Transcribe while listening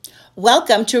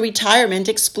Welcome to Retirement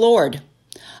Explored,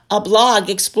 a blog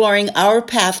exploring our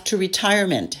path to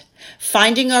retirement,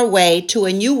 finding our way to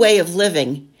a new way of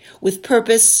living with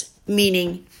purpose,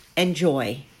 meaning, and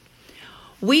joy.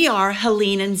 We are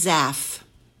Helene and Zaf.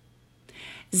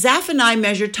 Zaf and I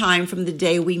measure time from the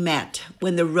day we met,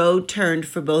 when the road turned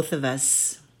for both of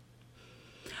us.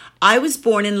 I was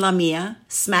born in Lamia,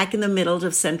 smack in the middle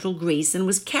of central Greece, and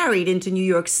was carried into New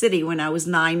York City when I was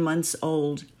 9 months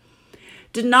old.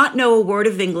 Did not know a word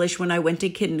of English when I went to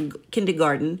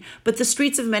kindergarten, but the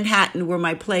streets of Manhattan were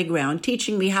my playground,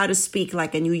 teaching me how to speak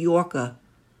like a New Yorker.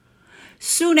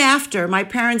 Soon after, my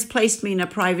parents placed me in a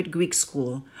private Greek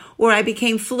school, where I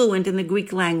became fluent in the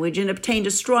Greek language and obtained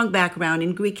a strong background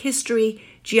in Greek history,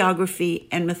 geography,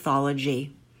 and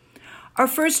mythology. Our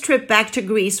first trip back to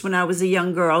Greece when I was a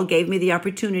young girl gave me the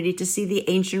opportunity to see the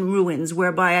ancient ruins,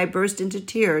 whereby I burst into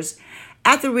tears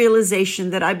at the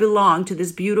realization that I belonged to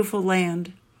this beautiful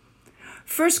land.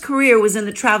 First career was in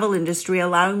the travel industry,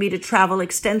 allowing me to travel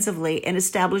extensively and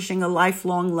establishing a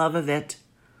lifelong love of it.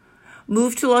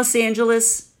 Moved to Los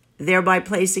Angeles, thereby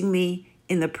placing me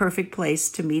in the perfect place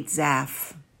to meet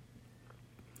Zaf.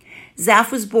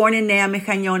 Zaf was born in Nea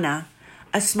Mechaniona,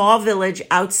 a small village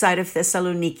outside of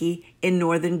Thessaloniki in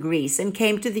northern Greece, and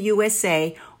came to the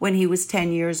USA when he was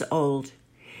 10 years old.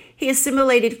 He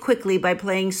assimilated quickly by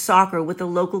playing soccer with the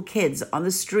local kids on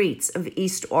the streets of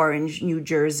East Orange, New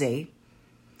Jersey.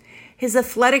 His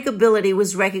athletic ability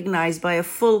was recognized by a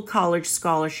full college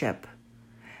scholarship.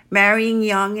 Marrying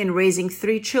young and raising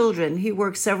 3 children, he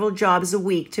worked several jobs a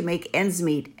week to make ends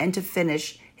meet and to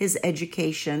finish his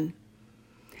education.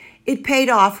 It paid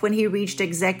off when he reached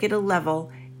executive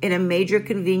level in a major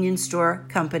convenience store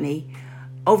company,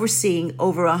 overseeing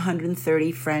over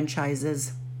 130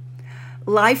 franchises.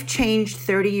 Life changed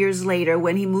 30 years later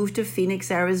when he moved to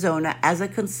Phoenix, Arizona as a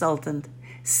consultant,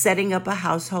 setting up a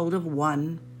household of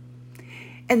 1.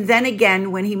 And then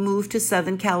again when he moved to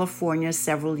Southern California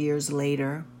several years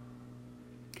later.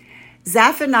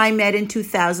 Zaf and I met in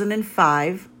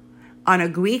 2005 on a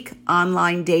Greek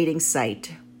online dating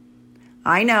site.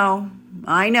 I know,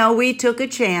 we took a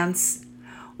chance.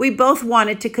 We both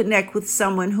wanted to connect with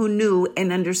someone who knew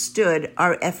and understood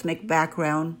our ethnic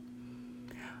background.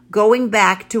 Going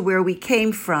back to where we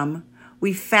came from,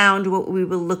 we found what we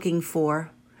were looking for.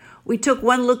 We took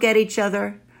one look at each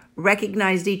other,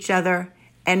 recognized each other,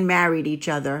 and married each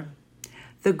other.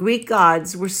 The Greek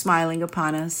gods were smiling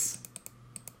upon us.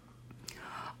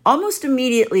 Almost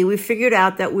immediately, we figured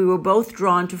out that we were both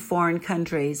drawn to foreign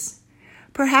countries.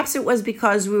 Perhaps it was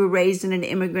because we were raised in an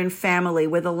immigrant family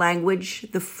where the language,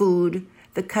 the food,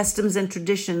 the customs and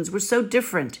traditions were so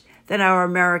different than our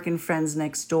American friends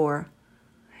next door.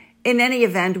 In any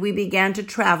event, we began to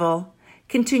travel,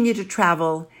 continue to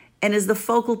travel, and is the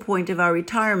focal point of our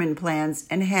retirement plans,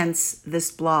 and hence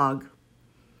this blog.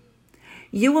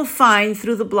 You will find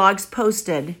through the blogs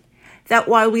posted that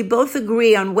while we both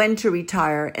agree on when to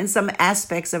retire and some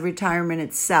aspects of retirement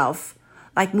itself,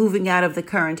 like moving out of the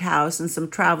current house and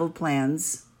some travel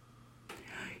plans,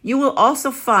 you will also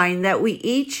find that we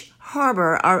each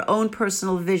harbor our own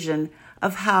personal vision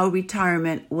of how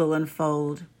retirement will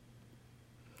unfold.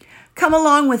 Come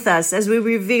along with us as we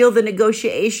reveal the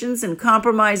negotiations and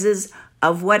compromises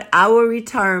of what our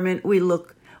retirement will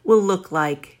look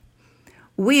like.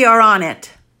 We are on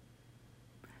it.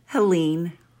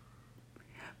 Helene.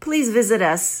 Please visit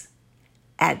us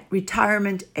at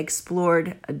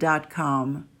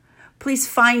retirementexplored.com. Please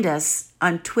find us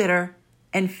on Twitter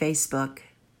and Facebook.